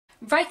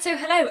Right, so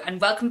hello and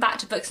welcome back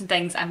to Books and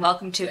Things and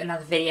welcome to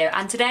another video,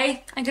 and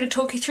today I'm going to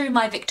talk you through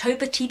my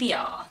Victober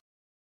TBR.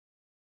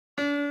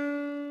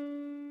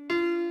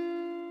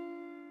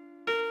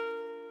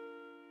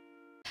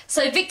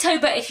 So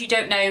Victober, if you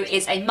don't know,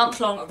 is a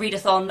month-long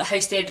readathon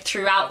hosted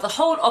throughout the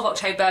whole of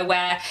October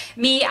where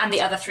me and the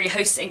other three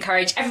hosts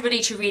encourage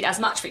everybody to read as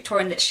much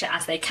Victorian literature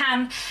as they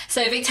can.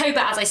 So Victober,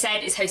 as I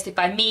said, is hosted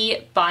by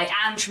me, by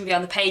Ange from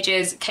Beyond the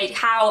Pages, Kate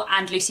Howe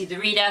and Lucy the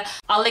Reader.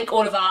 I'll link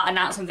all of our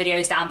announcement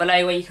videos down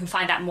below where you can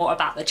find out more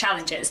about the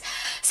challenges.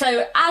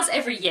 So as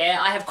every year,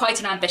 I have quite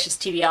an ambitious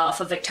TBR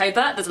for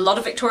Victober. There's a lot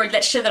of Victorian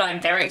literature that I'm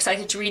very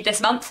excited to read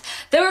this month.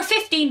 There are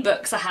 15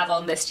 books I have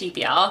on this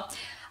TBR.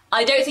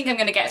 I don't think I'm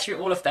going to get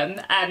through all of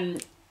them,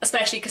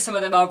 especially because some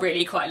of them are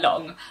really quite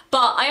long,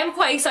 but I am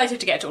quite excited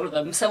to get to all of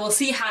them, so we'll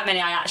see how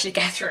many I actually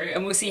get through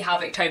and we'll see how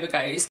Victober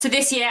goes. So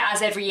this year,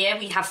 as every year,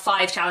 we have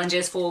 5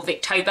 challenges for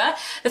Victober.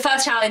 The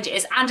first challenge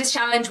is Ange's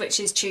challenge, which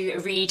is to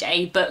read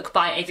a book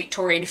by a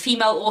Victorian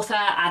female author,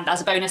 and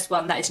as a bonus,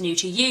 one that is new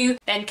to you.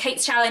 Then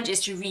Kate's challenge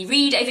is to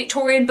reread a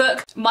Victorian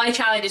book. My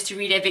challenge is to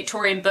read a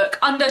Victorian book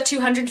under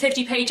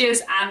 250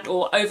 pages and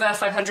or over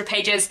 500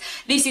 pages.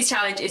 Lucy's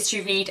challenge is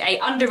to read a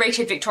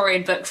underrated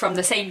Victorian book from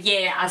the same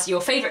year as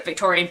your favourite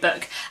Victorian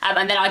book,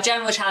 and then our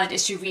general challenge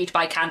is to read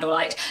by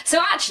candlelight. So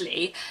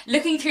actually,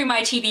 looking through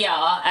my TBR,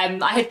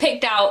 I had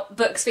picked out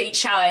books for each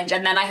challenge,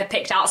 and then I had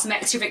picked out some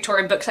extra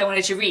Victorian books I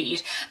wanted to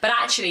read, but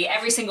actually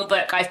every single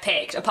book I've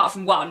picked, apart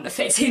from one,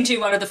 fits into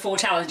one of the 4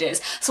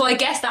 challenges. So I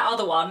guess that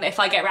other one,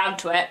 if I get round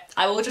to it,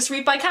 I will just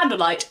read by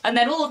candlelight, and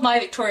then all of my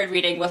Victorian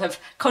reading will have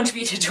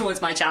contributed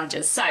towards my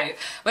challenges. So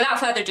without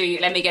further ado,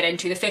 let me get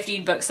into the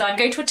 15 books that I'm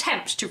going to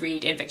attempt to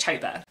read in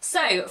Victober.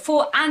 So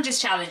for Ange's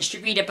challenge,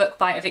 to read a book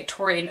by a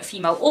Victorian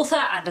female author,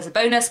 and as a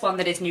bonus, one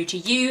that is new to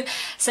you.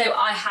 So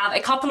I have a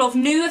couple of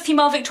new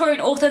female Victorian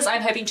authors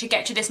I'm hoping to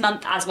get to this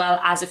month, as well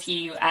as a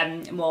few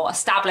more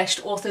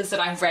established authors that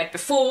I've read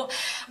before.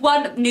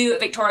 One new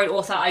Victorian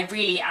author I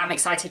really am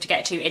excited to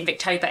get to in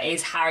Victober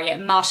is Harriet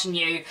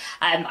Martineau.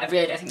 I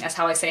really don't think that's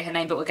how I say her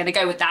name, but we're going to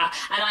go with that.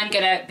 And I'm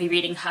going to be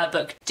reading her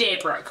book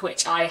Deerbrook,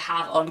 which I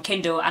have on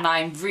Kindle, and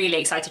I'm really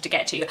excited to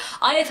get to.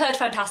 I have heard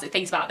fantastic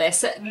things about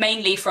this,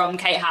 mainly from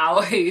Kate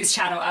Howe, whose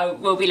channel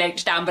will be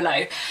linked down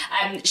below.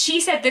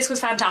 She said this was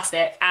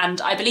fantastic,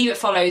 and I believe it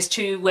follows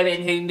 2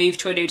 women who move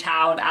to a new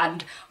town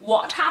and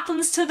what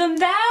happens to them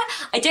there.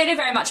 I don't know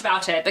very much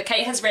about it, but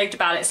Kate has raved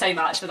about it so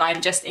much that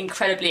I'm just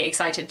incredibly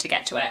excited to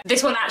get to it.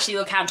 This one actually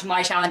will count to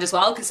my challenge as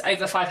well, because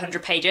over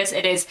 500 pages.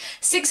 It is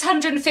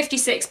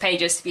 656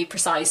 pages to be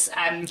precise.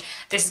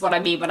 This is what I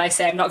mean when I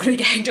say I'm not going to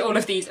be getting to all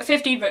of these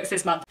 15 books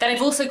this month. Then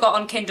I've also got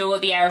on Kindle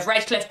The Heir of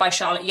Redcliffe by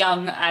Charlotte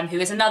Young, who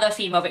is another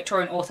female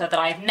Victorian author that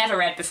I've never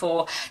read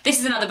before. This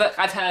is another book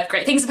I've heard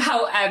great things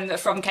about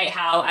from Kate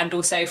Howe and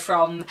also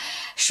from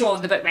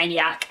Sean the Book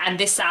Maniac, and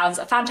this sounds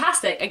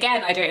fantastic.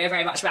 Again, I don't know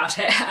very much about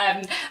it,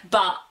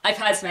 but I've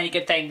heard so many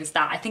good things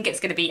that I think it's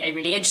going to be a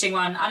really interesting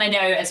one, and I know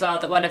as well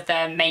that one of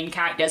the main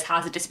characters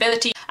has a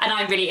disability, and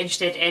I'm really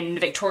interested in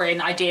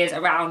Victorian ideas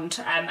around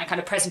a kind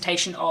of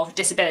presentation of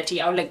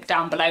disability. I'll link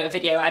down below a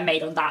video I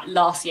made on that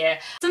last year.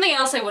 Something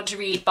else I want to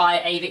read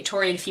by a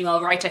Victorian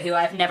female writer who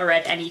I've never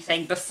read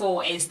anything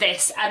before is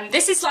this.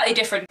 This is slightly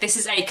different. This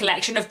is a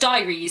collection of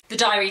diaries. The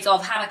diaries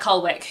of Hannah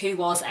Culwick, who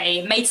was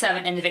a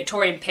maidservant in the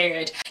Victorian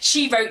period.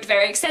 She wrote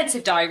very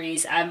extensive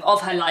diaries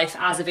of her life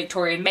as a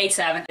Victorian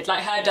maidservant.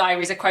 Like, her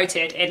diaries are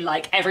quoted in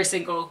like every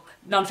single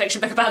non-fiction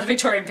book about the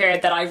Victorian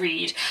period that I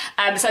read.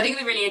 So I think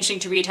it'll be really interesting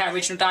to read her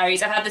original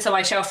diaries. I've had this on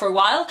my shelf for a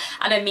while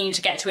and I'm meaning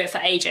to get to it for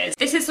ages.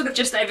 This is sort of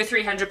just over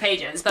 300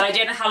 pages, but I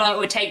don't know how long it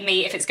would take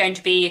me if it's going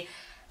to be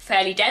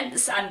fairly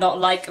dense and not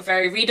like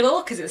very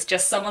readable, because it's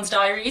just someone's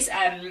diaries.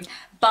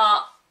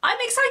 But I'm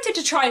excited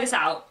to try this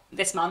out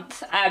this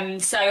month,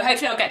 so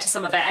hopefully I'll get to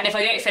some of it, and if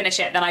I don't finish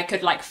it then I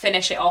could like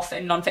finish it off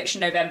in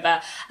non-fiction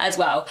November as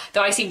well,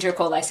 though I seem to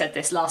recall I said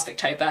this last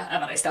Victober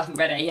and I still haven't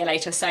read it a year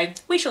later, so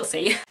we shall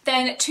see.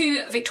 Then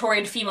 2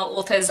 Victorian female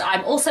authors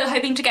I'm also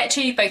hoping to get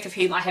to, both of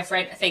whom I have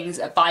read things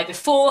by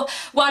before.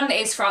 One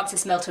is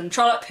Frances Milton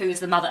Trollope, who is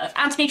the mother of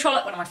Anthony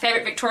Trollope, one of my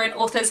favourite Victorian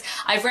authors.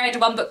 I've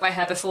read one book by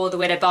her before, The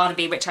Widow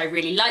Barnaby, which I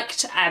really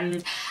liked,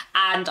 and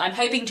I'm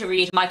hoping to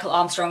read Michael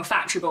Armstrong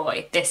Factory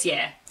Boy this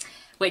year,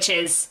 which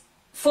is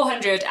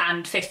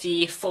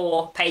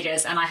 454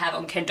 pages and I have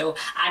on Kindle,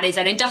 and is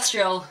an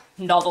industrial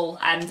novel,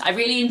 and I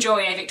really enjoy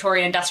a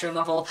Victorian industrial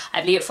novel.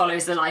 I believe it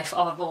follows the life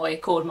of a boy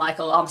called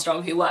Michael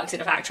Armstrong who works in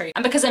a factory,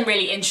 and because I'm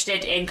really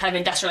interested in kind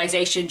of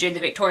industrialisation during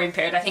the Victorian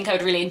period, I think I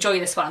would really enjoy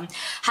this one.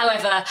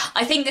 However,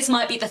 I think this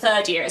might be the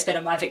 3rd year it's been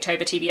on my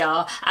Victober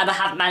TBR and I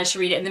haven't managed to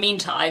read it in the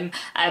meantime,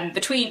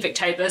 between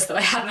Victobers, that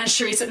I have managed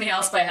to read something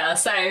else by her.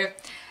 So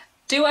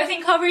do I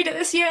think I'll read it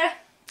this year?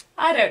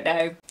 I don't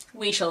know.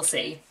 We shall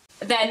see.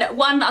 Then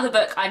one other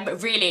book I'm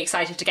really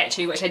excited to get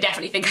to, which I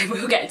definitely think I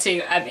will get to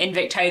in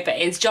Victober,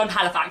 is John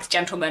Halifax,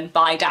 Gentleman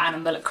by Diana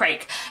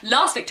Mullet-Craik.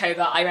 Last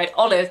Victober I read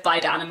Olive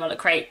by Diana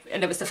Mullet-Craik,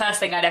 and it was the first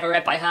thing I'd ever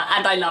read by her,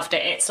 and I loved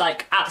it. It's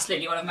like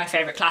absolutely one of my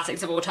favourite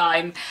classics of all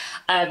time.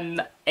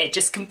 it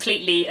just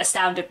completely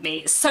astounded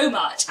me so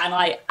much, and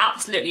I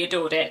absolutely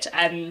adored it.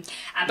 And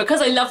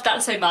because I loved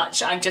that so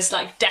much, I'm just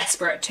like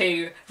desperate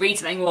to read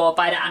something more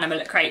by Anna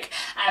Millett-Craik.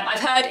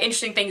 I've heard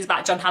interesting things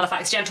about John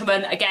Halifax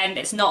Gentleman. Again,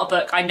 it's not a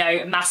book I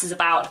know masses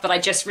about, but I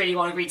just really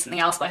want to read something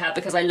else by her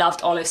because I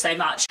loved Olive so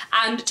much.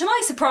 And to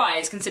my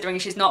surprise, considering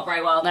she's not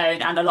very well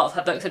known and a lot of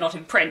her books are not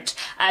in print,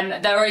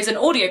 there is an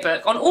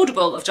audiobook on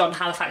Audible of John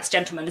Halifax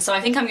Gentleman, so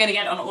I think I'm going to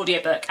get it on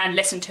audiobook and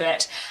listen to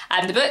it.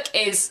 The book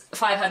is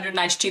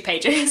 592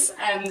 pages.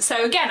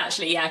 So again,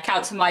 actually, yeah,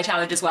 counts for my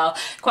challenge as well.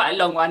 Quite a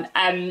long one.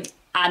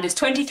 And it's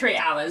 23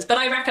 hours, but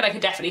I reckon I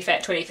could definitely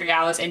fit 23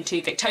 hours into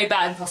Victober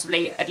and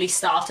possibly at least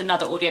start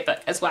another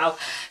audiobook as well.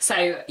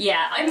 So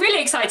yeah, I'm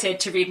really excited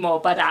to read more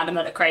by Anna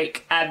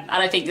Millett-Craik, and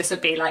I think this would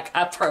be like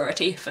a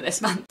priority for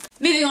this month.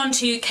 Moving on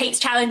to Kate's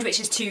challenge, which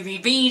is to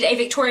reread a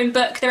Victorian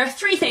book. There are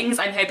 3 things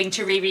I'm hoping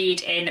to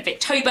reread in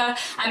Victober,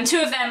 and 2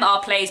 of them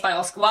are plays by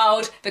Oscar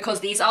Wilde,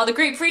 because these are the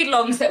group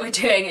read-alongs that we're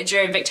doing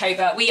during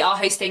Victober. We are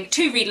hosting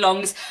 2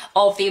 read-alongs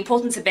of The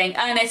Importance of Being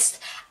Earnest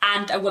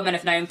and A Woman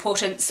of No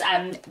Importance.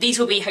 These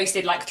will be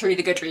hosted like through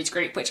the Goodreads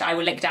group, which I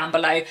will link down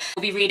below.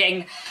 We'll be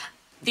reading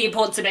The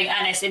Importance of Being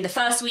Earnest in the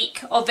first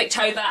week of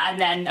Victober,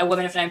 and then A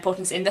Woman of No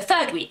Importance in the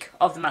 3rd week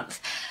of the month.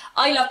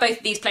 I love both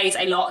of these plays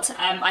a lot.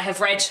 I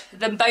have read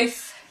them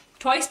both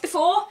twice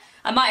before.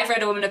 I might have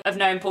read A Woman of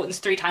No Importance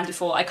 3 times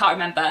before, I can't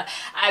remember,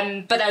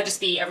 but they'll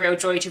just be a real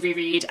joy to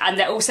reread, and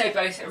they're also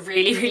both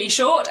really, really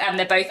short, and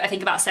they're both, I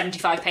think, about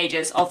 75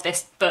 pages of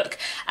this book.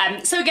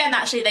 So again,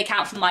 actually, they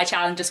count for my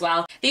challenge as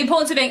well. The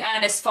Importance of Being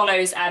Earnest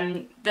follows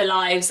the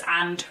lives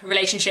and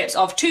relationships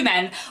of 2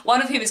 men,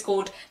 one of whom is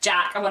called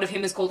Jack and one of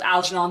whom is called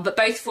Algernon, but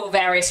both for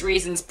various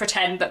reasons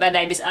pretend that their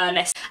name is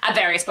Ernest at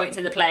various points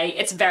in the play.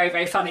 It's very,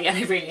 very funny and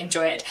I really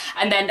enjoy it.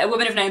 And then A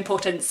Woman of No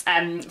Importance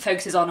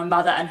focuses on a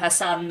mother and her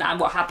son and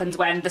what happens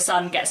when the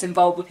son gets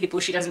involved with people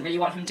she doesn't really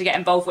want him to get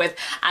involved with,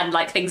 and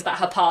like things about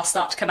her past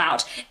start to come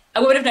out.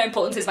 A Woman of No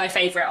Importance is my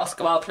favourite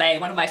Oscar Wilde play,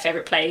 one of my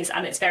favourite plays,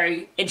 and it's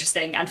very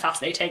interesting and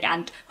fascinating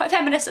and quite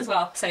feminist as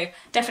well, so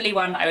definitely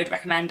one I would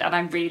recommend, and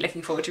I'm really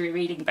looking forward to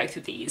rereading both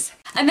of these.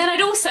 And then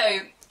I'd also,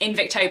 in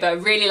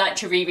Victober, really like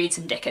to reread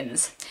some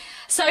Dickens.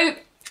 So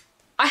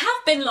I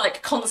have been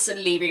like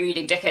constantly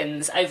rereading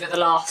Dickens over the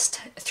last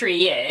 3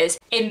 years,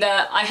 in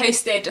that I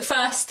hosted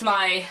first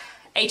my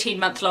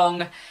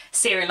 18-month-long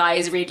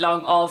serialised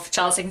read-along of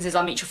Charles Dickens's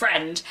Our Mutual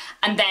Friend,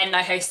 and then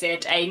I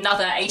hosted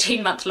another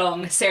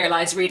 18-month-long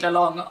serialised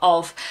read-along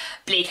of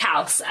Bleak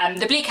House.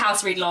 The Bleak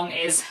House read-along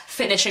is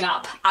finishing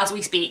up as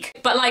we speak,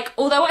 but like,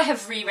 although I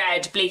have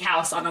reread Bleak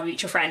House and Our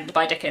Mutual Friend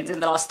by Dickens in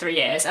the last 3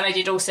 years, and I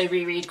did also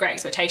reread Great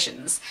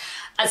Expectations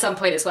at some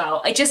point as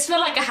well, I just feel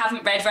like I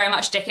haven't read very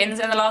much Dickens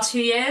in the last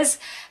few years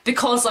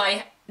because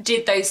I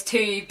did those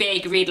 2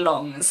 big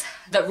read-alongs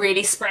that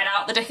really spread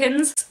out the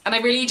Dickens, and I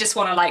really just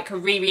want to like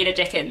reread a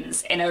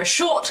Dickens in a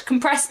short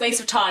compressed space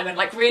of time and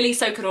like really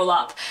soak it all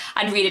up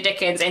and read a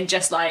Dickens in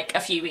just like a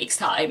few weeks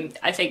time.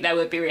 I think that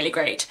would be really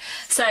great.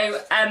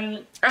 So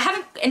I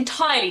haven't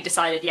entirely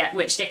decided yet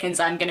which Dickens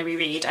I'm going to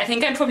reread. I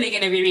think I'm probably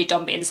going to reread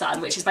Dombey and Son,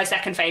 which is my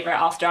 2nd favourite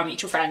after Our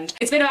Mutual Friend.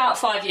 It's been about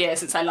 5 years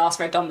since I last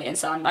read Dombey and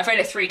Son. I've read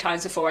it 3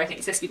 times before. I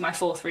think this will be my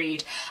 4th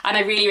read, and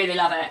I really, really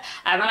love it,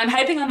 and I'm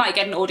hoping I might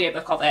get an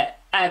audiobook of it.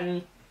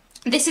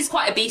 This is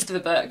quite a beast of a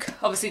book.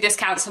 Obviously this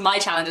counts for my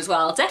challenge as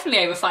well.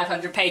 Definitely over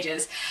 500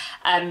 pages.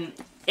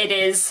 It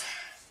is,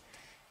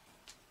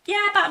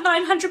 yeah, about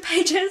 900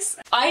 pages.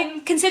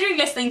 I'm considering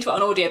listening to it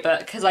on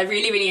audiobook because I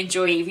really, really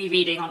enjoy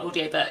rereading on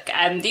audiobook.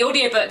 The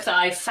audiobook that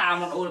I've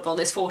found on Audible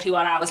is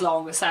 41 hours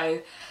long,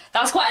 so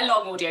that's quite a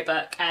long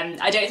audiobook.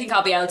 I don't think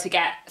I'll be able to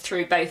get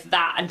through both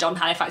that and John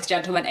Halifax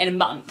Gentleman in a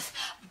month,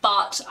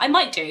 but I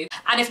might do.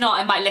 And if not,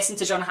 I might listen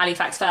to John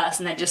Halifax first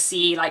and then just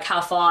see like how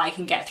far I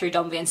can get through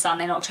Dombey and Son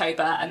in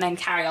October and then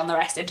carry on the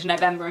rest into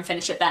November and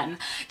finish it then.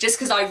 Just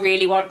because I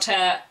really want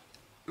to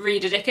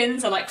read a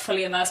Dickens and like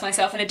fully immerse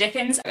myself in a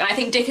Dickens. And I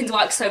think Dickens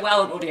works so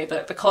well on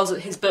audiobook because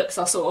his books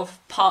are sort of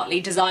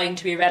partly designed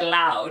to be read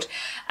aloud.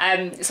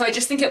 So I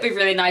just think it'd be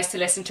really nice to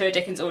listen to a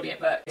Dickens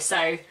audiobook.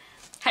 So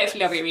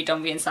hopefully I'll reread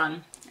Dombey and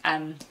Son.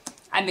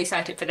 I'm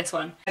excited for this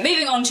one.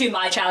 Moving on to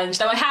my challenge,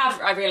 though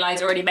I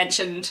realise, already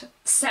mentioned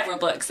several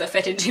books that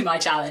fit into my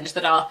challenge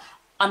that are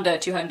under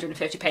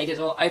 250 pages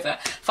or over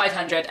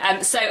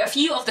 500. So a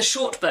few of the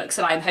short books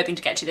that I'm hoping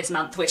to get to this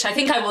month, which I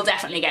think I will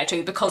definitely get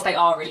to because they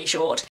are really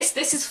short.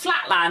 This is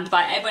Flatland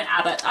by Edwin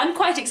Abbott. I'm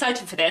quite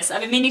excited for this.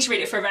 I've been meaning to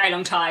read it for a very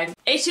long time.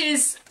 It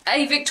is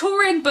a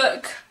Victorian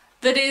book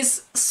that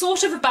is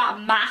sort of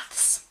about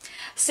maths,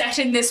 set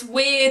in this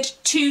weird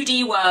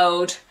 2D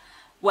world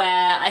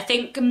where I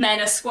think men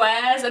are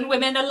squares and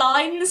women are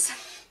lines.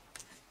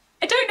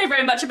 I don't know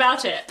very much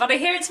about it, but I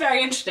hear it's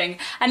very interesting,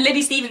 and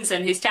Libby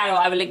Stevenson, whose channel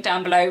I will link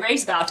down below,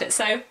 raves about it,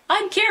 so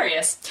I'm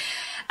curious.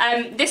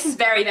 This is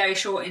very, very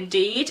short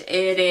indeed.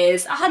 It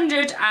is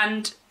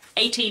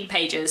 118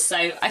 pages, so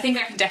I think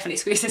I can definitely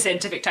squeeze this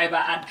into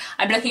Victober, and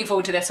I'm looking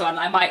forward to this one.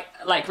 I might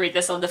like read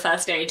this on the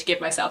first day to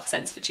give myself a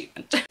sense of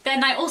achievement.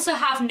 Then I also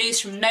have News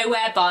from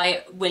Nowhere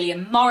by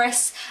William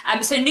Morris.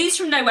 So News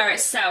from Nowhere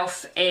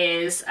itself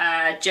is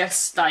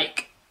just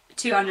like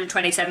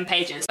 227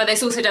 pages, but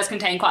this also does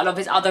contain quite a lot of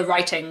his other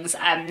writings,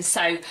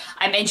 so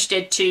I'm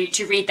interested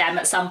to read them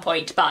at some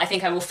point, but I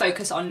think I will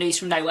focus on News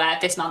from Nowhere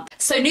this month.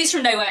 So News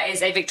from Nowhere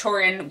is a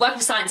Victorian work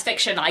of science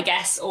fiction, I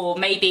guess, or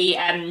maybe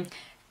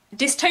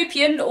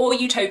dystopian or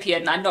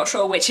utopian, I'm not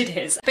sure which it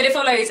is, but it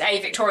follows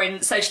a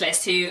Victorian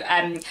socialist who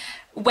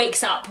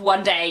wakes up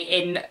one day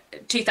in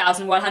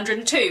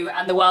 2102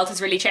 and the world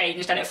has really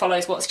changed, and it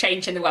follows what's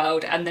changed in the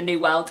world and the new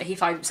world that he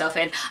finds himself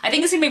in. I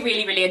think it's gonna be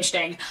really, really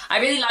interesting. I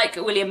really like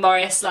William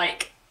Morris,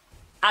 like,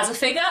 as a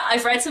figure.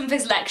 I've read some of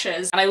his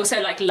lectures and I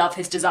also like love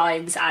his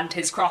designs and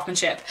his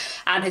craftsmanship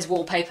and his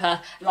wallpaper,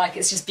 like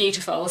it's just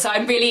beautiful. So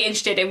I'm really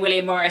interested in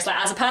William Morris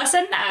like as a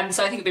person,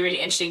 so I think it'd be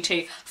really interesting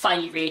to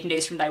finally read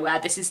News from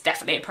Nowhere. This is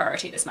definitely a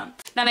priority this month.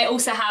 Then I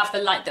also have The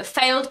Light That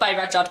Failed by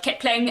Rudyard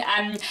Kipling.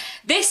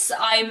 This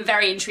I'm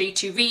very intrigued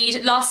to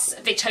read.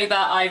 Last Victober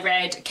I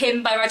read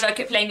Kim by Rudyard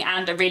Kipling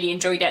and I really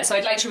enjoyed it, so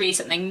I'd like to read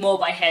something more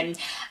by him.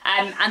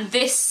 And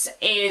this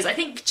is, I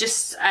think,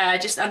 just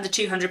under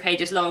 200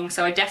 pages long,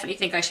 so I definitely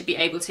think I should be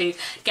able to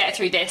get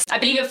through this. I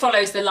believe it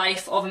follows the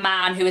life of a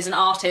man who is an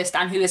artist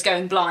and who is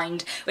going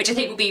blind, which I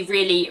think will be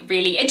really,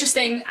 really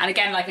interesting. And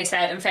again, like I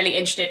said, I'm fairly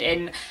interested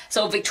in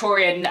sort of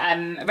Victorian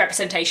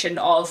representation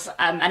of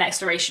an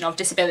exploration of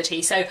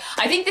disability. So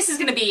I think this is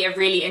going to be a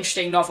really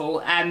interesting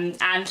novel. And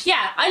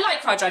yeah, I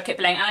like Rudyard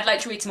Kipling and I'd like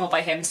to read some more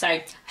by him,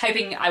 so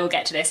hoping I will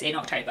get to this in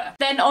October.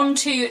 Then on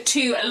to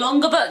two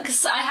longer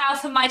books I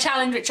have for my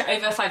challenge, which are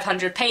over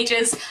 500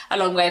 pages,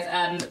 along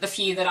with the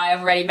few that I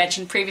have already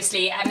mentioned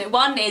previously.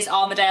 One is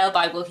Armadale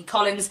by Wilkie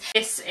Collins.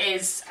 This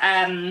is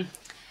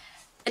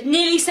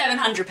nearly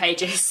 700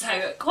 pages,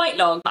 so quite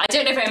long. I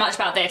don't know very much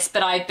about this,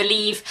 but I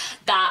believe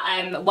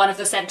that one of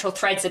the central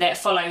threads in it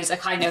follows a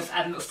kind of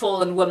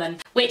fallen woman,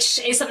 which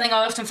is something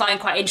I often find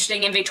quite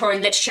interesting in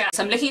Victorian literature,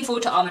 so I'm looking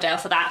forward to Armadale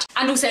for that.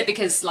 And also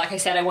because, like I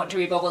said, I want to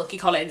read more Wilkie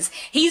Collins.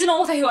 He's an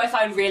author who I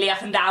find really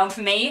up and down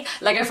for me.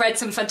 Like, I've read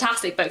some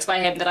fantastic books by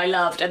him that I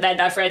loved, and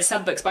then I've read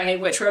some books by him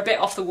which were a bit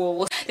off the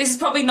wall. This is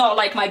probably not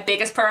like my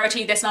biggest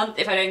priority this month.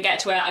 If I don't get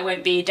to it, I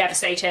won't be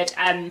devastated.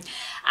 And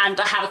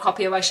I have a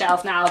copy on my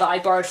shelf now that I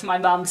borrowed from my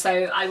mum,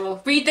 so I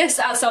will read this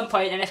at some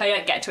point, and if I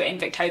don't get to it in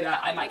Victober,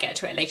 I might get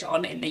to it later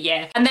on in the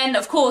year. And then,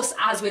 of course,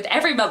 as with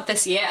every month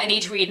this year, I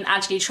need to read an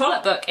Ange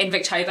Trollope book in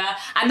Victober,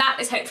 and that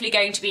is hopefully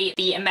going to be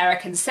The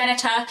American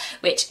Senator,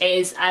 which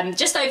is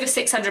just over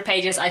 600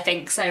 pages, I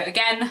think. So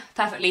again,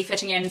 perfectly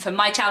fitting in for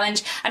my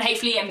challenge, and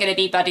hopefully I'm going to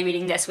be buddy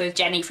reading this with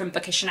Jenny from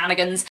Bookish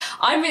Shenanigans.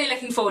 I'm really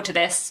looking forward to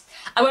this.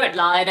 I won't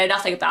lie, I know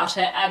nothing about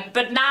it,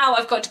 but now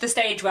I've got to the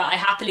stage where I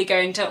happily go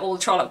into all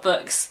Trollope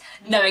books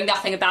knowing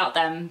nothing about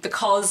them,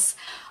 because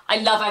I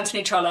love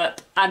Anthony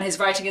Trollope and his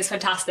writing is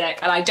fantastic,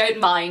 and I don't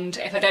mind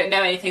if I don't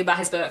know anything about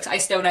his books. I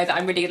still know that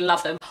I'm really going to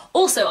love them.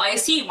 Also, I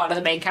assume one of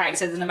the main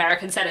characters is an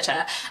American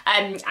senator,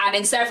 and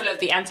in several of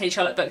the Anthony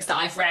Trollope books that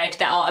I've read,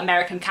 there are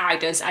American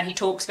characters, and he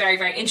talks very,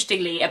 very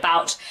interestingly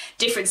about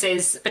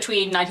differences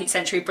between 19th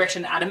century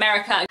Britain and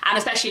America, and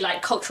especially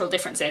like cultural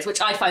differences,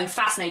 which I find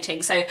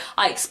fascinating, so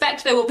I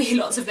expect there will be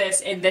lots of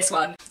this in this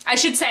one. I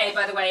should say,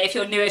 by the way, if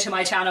you're newer to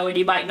my channel and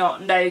you might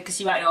not know, because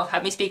you might not have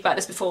had me speak about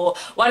this before,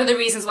 one of the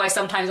reasons why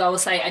sometimes I will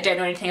say I don't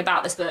know anything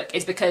about this book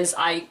is because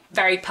I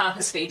very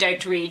purposefully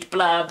don't read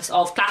blurbs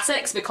of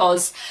classics,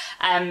 because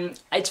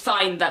I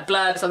find that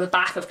blurbs on the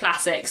back of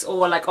classics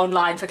or like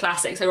online for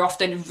classics are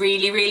often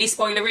really, really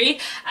spoilery,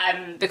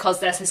 because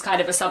there's this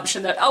kind of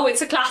assumption that, oh,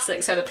 it's a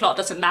classic so the plot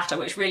doesn't matter,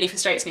 which really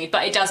frustrates me.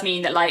 But it does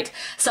mean that, like,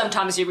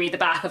 sometimes you read the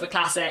back of a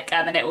classic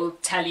and it will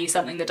tell you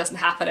something that doesn't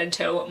happen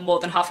until more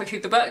than halfway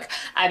through the book,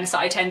 so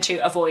I tend to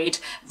avoid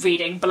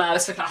reading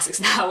blurbs for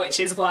classics now, which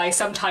is why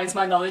sometimes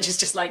my knowledge is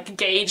just like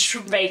gauged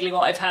from vaguely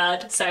what I've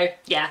heard. So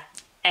yeah,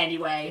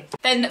 anyway.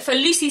 Then for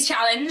Lucy's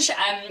challenge,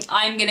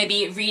 I'm going to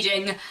be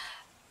reading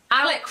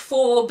Alec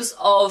Forbes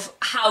of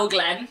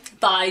Howglen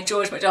by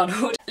George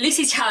MacDonald.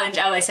 Lucy's challenge,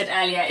 as I said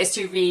earlier, is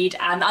to read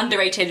an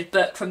underrated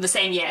book from the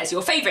same year as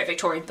your favourite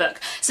Victorian book.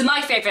 So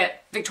my favourite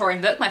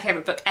Victorian book, my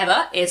favourite book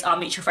ever, is I'll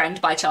Meet Your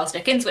Friend by Charles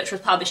Dickens, which was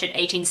published in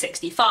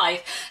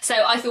 1865. So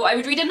I thought I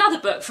would read another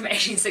book from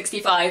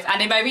 1865,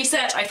 and in my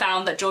research I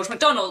found that George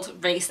MacDonald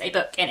released a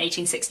book in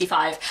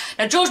 1865.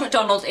 Now, George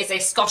MacDonald is a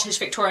Scottish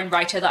Victorian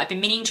writer that I've been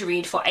meaning to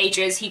read for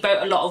ages. He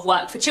wrote a lot of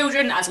work for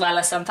children as well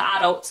as some for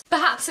adults.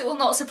 Perhaps it will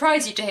not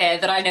surprise you to hear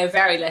that I know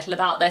very little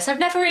about this. I've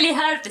never really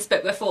heard of this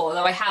book before,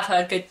 though I have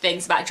heard good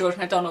things about George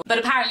MacDonald, but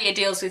apparently it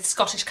deals with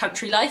Scottish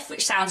country life,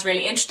 which sounds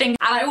really interesting.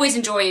 And I always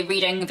enjoy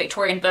reading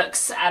Victorian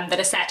books that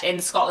are set in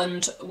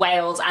Scotland,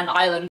 Wales and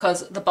Ireland,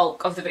 because the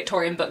bulk of the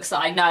Victorian books that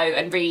I know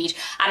and read,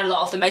 and a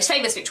lot of the most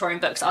famous Victorian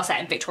books, are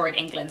set in Victorian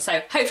England,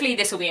 so hopefully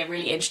this will be a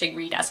really interesting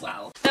read as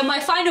well. Then my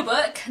final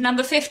book,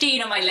 number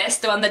 15 on my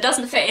list, the one that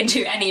doesn't fit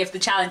into any of the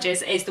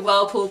challenges, is The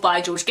Whirlpool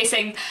by George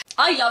Gissing.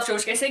 I love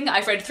George Gissing.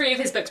 I've read 3 of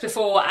his books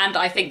before and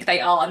I think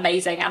they are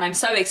amazing, and I'm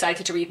so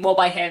excited to read more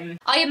by him.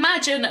 I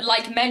imagine,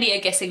 like many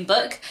a Gissing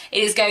book,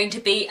 it is going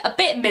to be a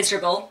bit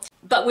miserable,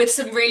 but with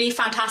some really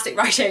fantastic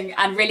writing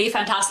and really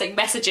fantastic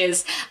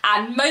messages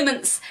and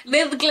moments,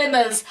 little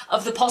glimmers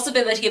of the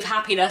possibility of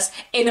happiness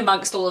in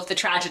amongst all of the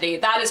tragedy.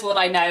 That is what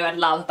I know and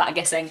love about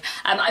Gissing.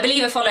 I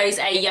believe it follows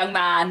a young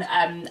man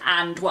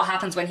and what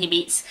happens when he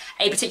meets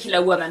a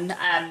particular woman,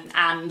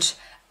 and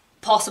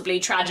possibly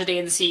tragedy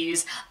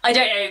ensues. I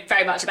don't know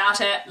very much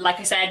about it. Like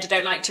I said, I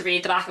don't like to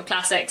read the back of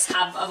classics,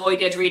 have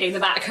avoided reading the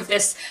back of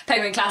this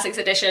Penguin Classics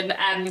edition,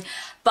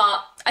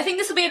 but I think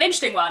this will be an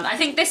interesting one. I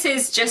think this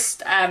is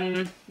just,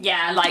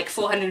 yeah, like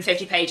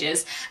 450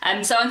 pages,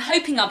 so I'm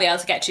hoping I'll be able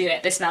to get to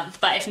it this month,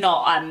 but if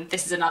not,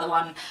 this is another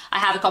one. I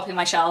have a copy on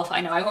my shelf,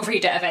 I know I will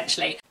read it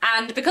eventually.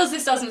 And because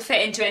this doesn't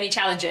fit into any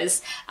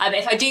challenges,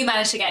 if I do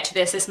manage to get to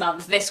this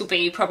month, this will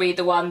be probably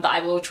the one that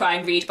I will try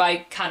and read by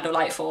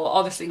candlelight for.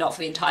 Obviously not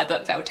for the entire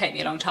book, that would take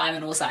me a long time,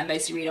 and also I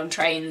mostly read on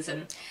trains,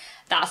 and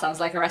that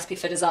sounds like a recipe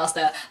for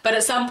disaster. But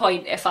at some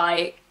point, if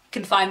I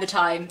can find the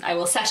time, I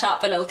will set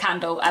up a little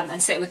candle and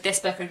sit with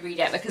this book and read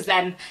it, because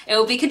then it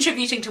will be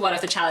contributing to one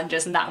of the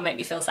challenges and that will make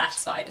me feel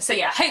satisfied. So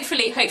yeah,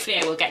 hopefully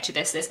I will get to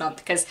this month,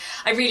 because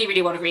I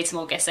really want to read some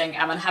more Gissing,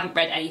 and I haven't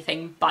read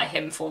anything by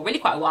him for really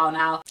quite a while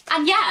now.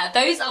 And yeah,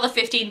 those are the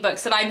 15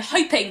 books that I'm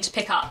hoping to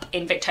pick up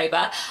in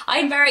Victober.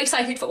 I'm very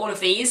excited for all of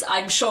these.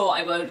 I'm sure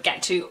I won't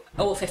get to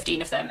all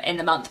 15 of them in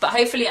the month, but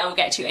hopefully I will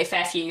get to a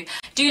fair few.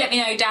 Do let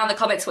me know down in the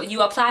comments what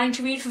you are planning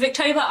to read for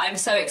Victober. I'm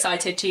so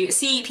excited to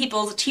see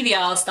people's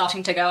TBRs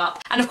starting to go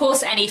up. And of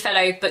course, any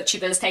fellow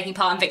booktubers taking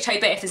part in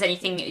Victober, if there's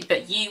anything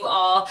that you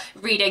are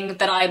reading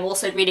that I'm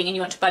also reading and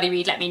you want to buddy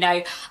read, let me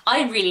know.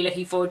 I'm really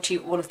looking forward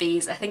to all of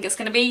these. I think it's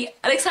going to be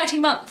an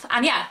exciting month,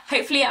 and yeah,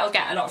 hopefully I'll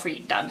get a lot of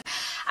reading done.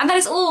 And that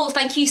is all.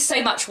 Thank you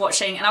so much for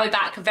watching, and I'll be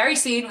back very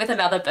soon with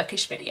another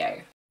bookish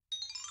video.